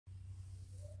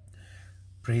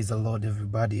Praise the Lord,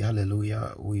 everybody.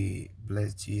 Hallelujah. We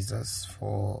bless Jesus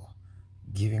for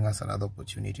giving us another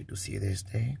opportunity to see this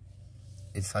day.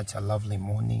 It's such a lovely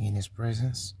morning in His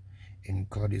presence, and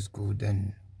God is good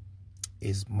and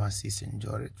His mercies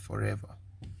endure it forever.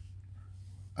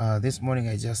 This morning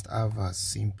I just have a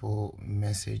simple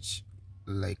message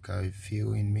like I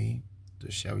feel in me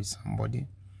to share with somebody,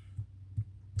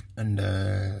 and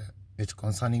it's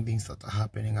concerning things that are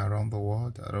happening around the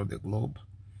world, around the globe.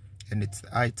 And it's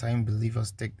high time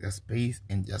believers take their space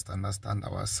and just understand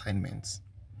our assignments.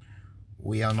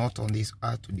 We are not on this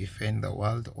earth to defend the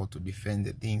world or to defend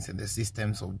the things and the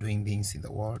systems of doing things in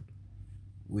the world.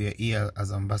 We are here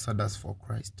as ambassadors for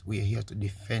Christ. We are here to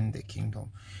defend the kingdom.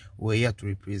 We are here to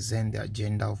represent the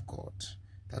agenda of God.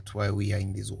 That's why we are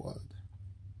in this world.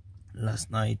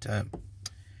 Last night, I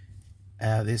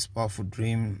had this powerful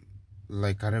dream,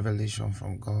 like a revelation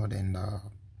from God, and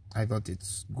I thought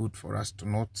it's good for us to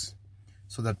note,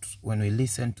 so that when we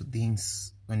listen to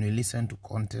things, when we listen to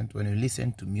content, when we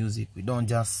listen to music, we don't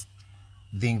just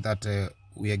think that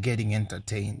we are getting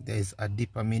entertained. There is a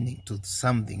deeper meaning to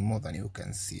something more than you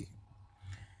can see.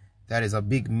 There is a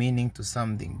big meaning to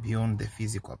something beyond the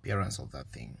physical appearance of that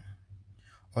thing.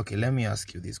 Okay, let me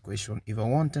ask you this question. If I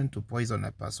wanted to poison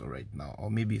a person right now, or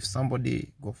maybe if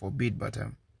somebody, God forbid, but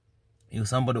if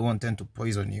somebody wanted to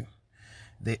poison you,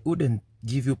 they wouldn't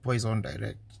give you poison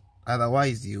direct.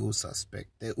 Otherwise, you will suspect.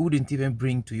 They wouldn't even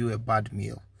bring to you a bad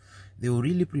meal. They will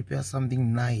really prepare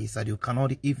something nice that you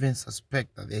cannot even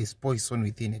suspect that there is poison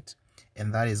within it.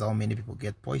 And that is how many people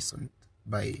get poisoned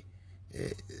by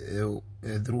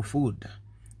through food.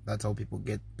 That's how people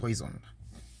get poisoned.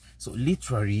 So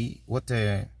literally, what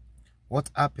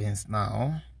happens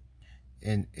now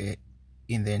in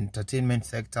the entertainment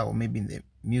sector, or maybe in the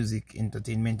music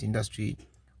entertainment industry,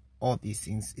 all these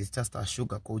things is just a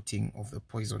sugar coating of the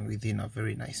poison within a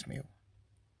very nice meal.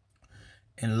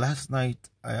 And last night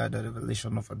I had a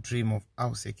revelation of a dream of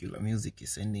how secular music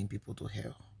is sending people to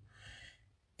hell.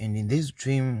 And in this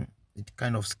dream, it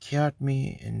kind of scared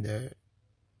me, and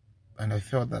I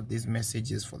felt that this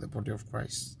message is for the body of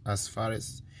Christ, as far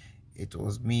as it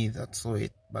was me that saw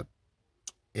it. But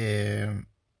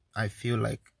I feel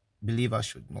like believers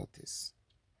should notice.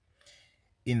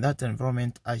 In that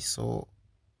environment, I saw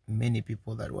many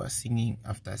people that were singing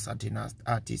after certain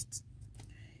artists,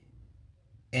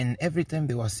 and every time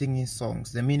they were singing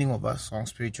songs, the meaning of a song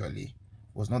spiritually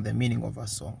was not the meaning of a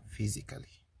song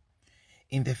physically.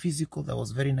 In the physical, there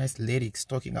was very nice lyrics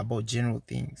talking about general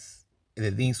things,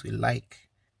 the things we like,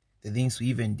 the things we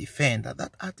even defend,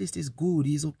 that artist is good,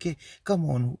 he's okay, come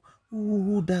on,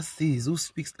 who does this, who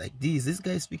speaks like this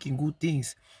guy is speaking good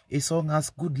things, a song has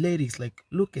good lyrics, like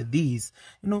look at these,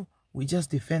 you know. We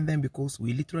just defend them because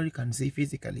we literally can say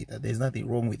physically that there's nothing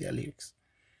wrong with their lyrics.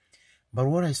 But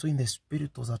what I saw in the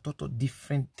spirit was a total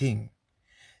different thing.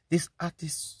 This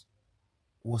artist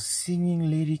was singing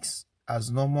lyrics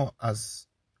as normal as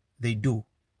they do.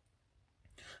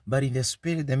 But in the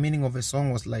spirit, the meaning of the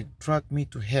song was like, drag me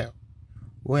to hell,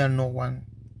 where no one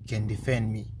can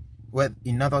defend me. Well,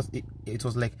 in other words, it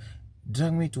was like,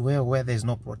 drag me to hell where there's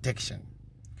no protection.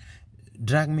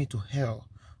 Drag me to hell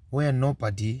where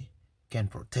nobody can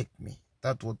protect me.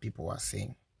 That's what people were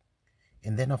saying.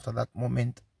 And then after that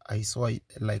moment, I saw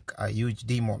like a huge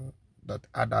demon that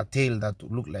had a tail that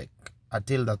looked like a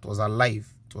tail that was alive.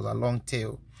 It was a long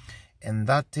tail, and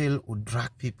that tail would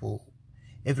drag people,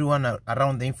 everyone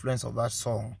around the influence of that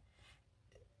song,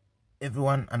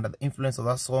 everyone under the influence of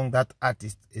that song, that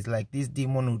artist, is like this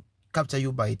demon would capture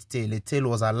you by its tail. The tail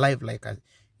was alive like a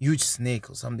huge snake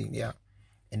or something, yeah,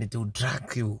 and it would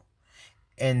drag you.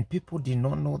 And people did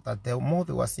not know that the more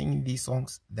they were singing these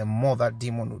songs, the more that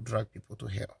demon would drag people to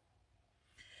hell.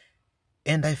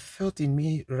 And I felt in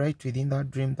me right within that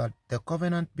dream that the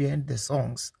covenant behind the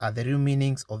songs are the real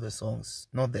meanings of the songs,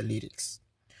 not the lyrics.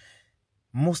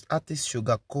 Most artists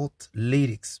sugarcoat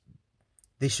lyrics.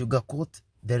 They sugarcoat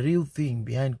the real thing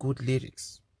behind good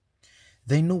lyrics.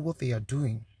 They know what they are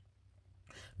doing.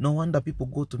 No wonder people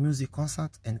go to music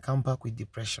concerts and come back with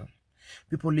depression.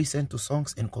 People listen to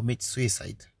songs and commit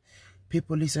suicide.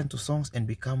 People listen to songs and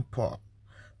become poor.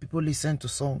 People listen to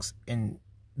songs and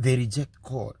they reject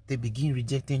God. They begin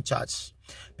rejecting church.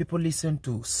 People listen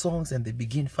to songs and they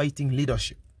begin fighting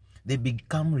leadership. They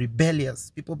become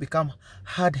rebellious. People become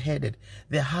hard-headed.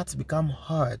 Their hearts become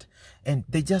hard. And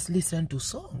they just listen to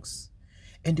songs.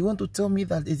 And you want to tell me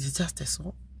that it's just a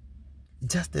song?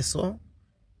 Just a song?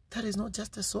 That is not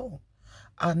just a song.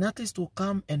 An artist will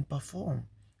come and perform.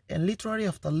 And literally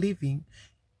after leaving,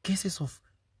 cases of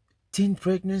teen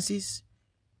pregnancies,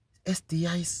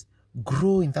 STIs,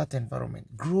 grow in that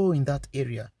environment, grow in that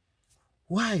area.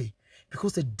 Why?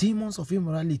 because the demons of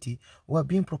immorality were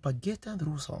being propagated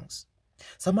through songs.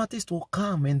 Some artists will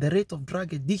come and the rate of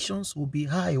drug addictions will be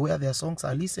high where their songs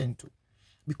are listened to,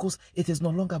 because it is no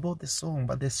longer about the song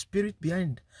but the spirit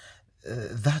behind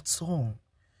that song.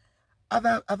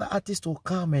 Other artists will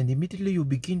come and immediately you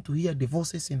begin to hear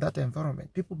divorces in that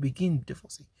environment. People begin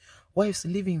divorcing. Wives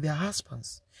leaving their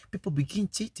husbands. People begin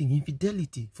cheating,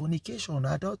 infidelity, fornication,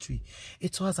 adultery.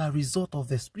 It was a result of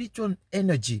the spiritual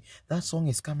energy that song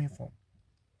is coming from.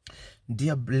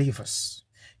 Dear believers,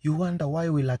 you wonder why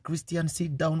will a Christian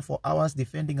sit down for hours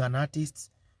defending an artist?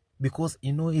 Because,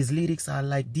 you know, his lyrics are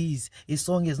like this. His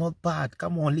song is not bad.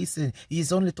 Come on, listen.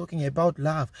 He's only talking about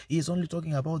love. He's only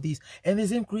talking about this. And the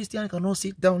same Christian cannot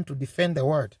sit down to defend the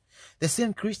word. The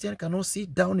same Christian cannot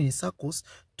sit down in circles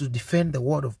to defend the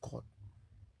word of God.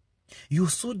 You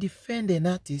so defend an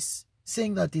artist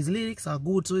saying that his lyrics are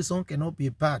good, so his song cannot be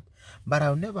bad. But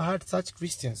I've never heard such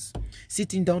Christians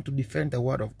sitting down to defend the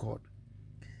word of God.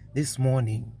 This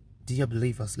morning, dear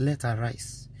believers, let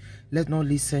arise. Let not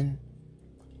listen.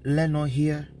 Let not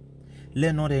hear,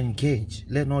 let not engage,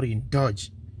 let not indulge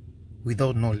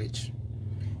without knowledge.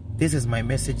 This is my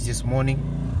message this morning.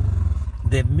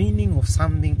 The meaning of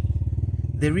something,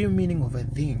 the real meaning of a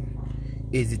thing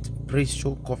is its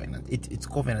spiritual covenant. It's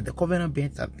covenant. The covenant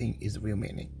behind that thing is real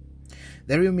meaning.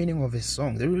 The real meaning of a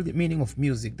song, the real meaning of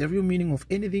music, the real meaning of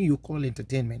anything you call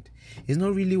entertainment is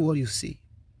not really what you see.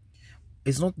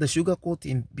 It's not the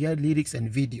sugarcoating behind lyrics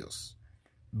and videos,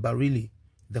 but really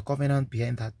the covenant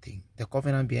behind that thing, the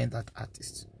covenant behind that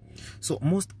artist. So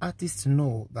most artists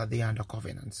know that they are under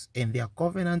covenants, and their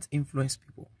covenants influence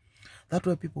people. That's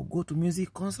why people go to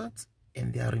music concerts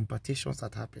and there are impartations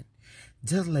that happen.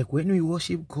 Just like when we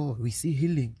worship God, we see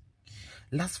healing.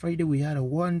 Last Friday we had a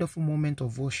wonderful moment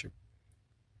of worship,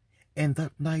 and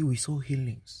that night we saw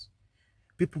healings.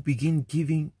 People begin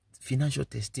giving financial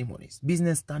testimonies,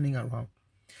 business turning around,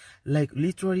 like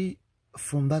literally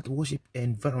from that worship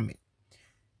environment.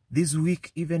 This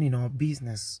week, even in our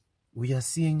business, we are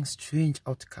seeing strange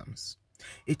outcomes.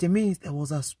 It means there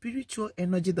was a spiritual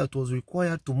energy that was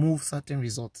required to move certain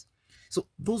results. So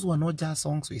those were not just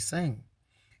songs we sang.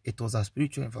 It was a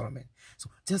spiritual environment. So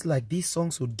just like these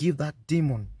songs would give that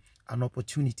demon an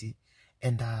opportunity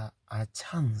and a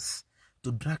chance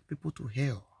to drag people to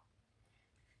hell.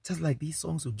 Just like these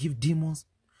songs would give demons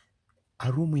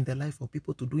a room in the life of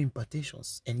people to do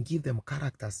impartations and give them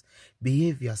characters,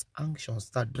 behaviors,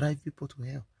 actions that drive people to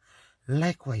hell.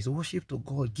 Likewise, worship to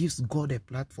God gives God a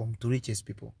platform to reach his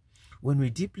people. When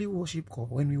we deeply worship God,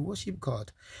 when we worship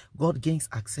God, God gains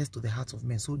access to the hearts of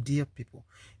men. So dear people,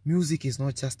 music is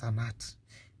not just an art.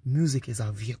 Music is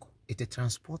a vehicle. It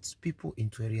transports people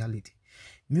into a reality.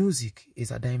 Music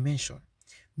is a dimension.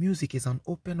 Music is an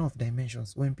opener of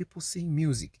dimensions. When people sing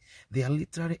music, they are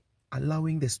literally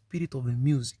allowing the spirit of the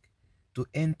music to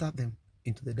enter them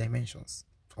into the dimensions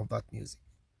of that music.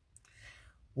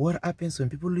 What happens when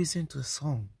people listen to a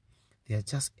song? They are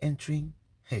just entering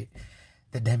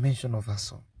the dimension of a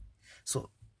song. So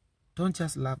don't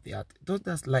just love the art. Don't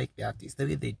just like the artist, the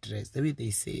way they dress, the way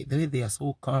they say, the way they are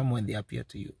so calm when they appear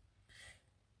to you,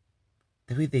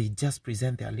 the way they just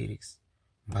present their lyrics,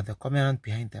 but the covenant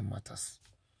behind them matters.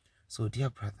 So dear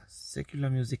brothers, secular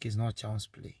music is not child's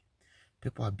play.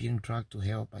 People are being dragged to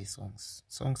hell by songs.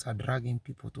 Songs are dragging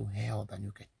people to hell than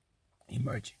you can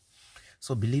imagine.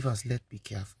 So believers, let's be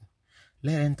careful.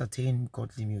 Let entertain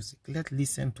godly music. Let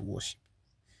listen to worship.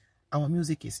 Our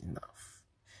music is enough.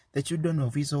 The children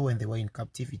of Israel, when they were in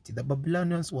captivity, the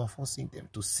Babylonians were forcing them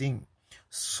to sing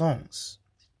songs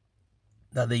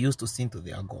that they used to sing to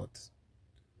their gods.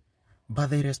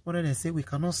 But they responded and said, we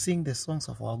cannot sing the songs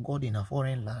of our God in a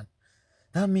foreign land.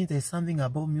 That means there's something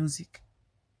about music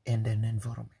and an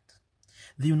environment.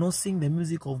 They will not sing the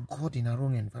music of God in a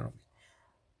wrong environment.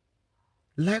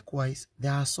 Likewise,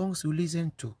 there are songs you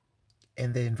listen to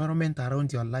and the environment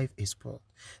around your life is spoiled.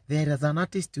 There is an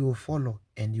artist you will follow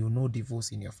and you know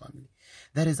divorce in your family.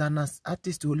 There is an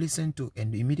artist you listen to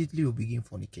and immediately you begin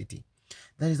fornicating.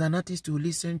 There is an artist you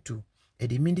listen to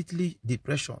and immediately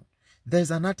depression. There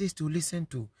is an artist you listen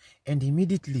to and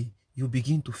immediately you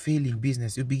begin to fail in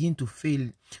business. You begin to fail.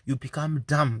 You become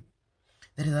dumb.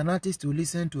 There is an artist you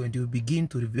listen to and you begin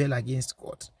to rebel against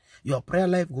God. Your prayer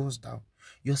life goes down.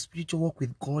 Your spiritual walk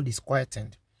with God is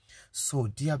quietened. So,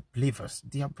 dear believers,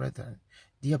 dear brethren,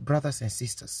 dear brothers and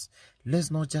sisters,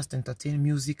 let's not just entertain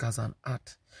music as an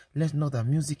art. Let's know that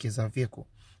music is a vehicle.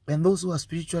 And those who are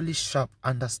spiritually sharp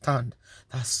understand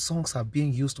that songs are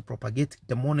being used to propagate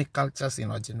demonic cultures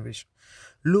in our generation.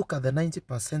 Look at the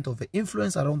 90% of the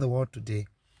influence around the world today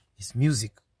is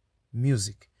music,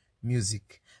 music,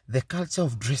 music. The culture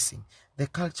of dressing, the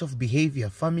culture of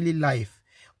behavior, family life,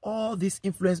 all this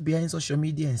influence behind social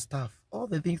media and stuff, all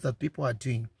the things that people are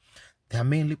doing, they are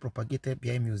mainly propagated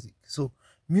behind music. So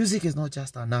music is not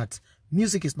just an art.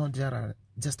 Music is not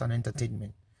just an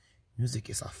entertainment. Music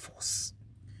is a force.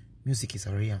 Music is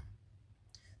a realm.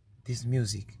 This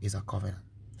music is a covenant.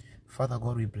 Father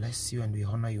God, we bless you and we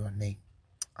honor your name.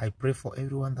 I pray for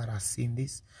everyone that has seen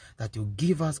this, that you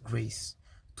give us grace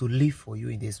to live for you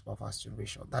in this perverse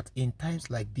generation. That in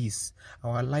times like this,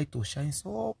 our light will shine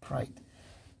so bright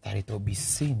that it will be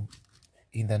seen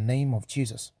in the name of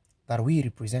Jesus, that we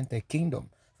represent a kingdom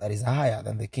that is higher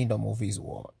than the kingdom of his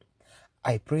word.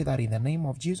 I pray that in the name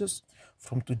of Jesus,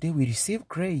 from today we receive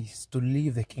grace to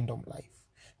live the kingdom life,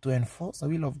 to enforce the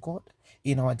will of God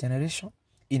in our generation,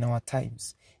 in our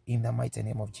times, in the mighty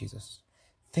name of Jesus.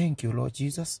 Thank you, Lord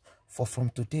Jesus, for from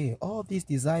today, all these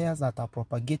desires that are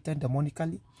propagated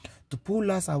demonically to pull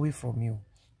us away from you,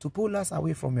 to pull us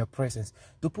away from your presence,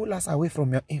 to pull us away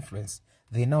from your influence,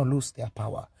 they now lose their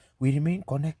power. We remain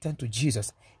connected to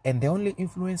Jesus, and the only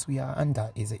influence we are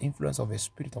under is the influence of the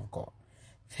Spirit of God.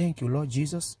 Thank you, Lord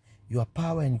Jesus. Your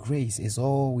power and grace is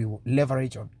all we will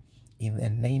leverage on in the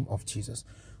name of Jesus.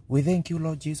 We thank you,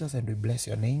 Lord Jesus, and we bless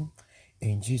your name.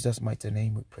 In Jesus' mighty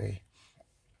name we pray.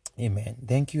 Amen.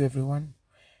 Thank you, everyone.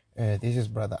 This is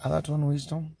Brother Atherton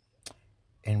Wisdom.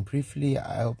 And briefly,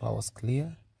 I hope I was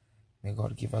clear. May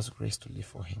God give us grace to live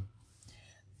for him.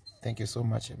 Thank you so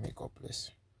much, and may God bless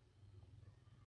you.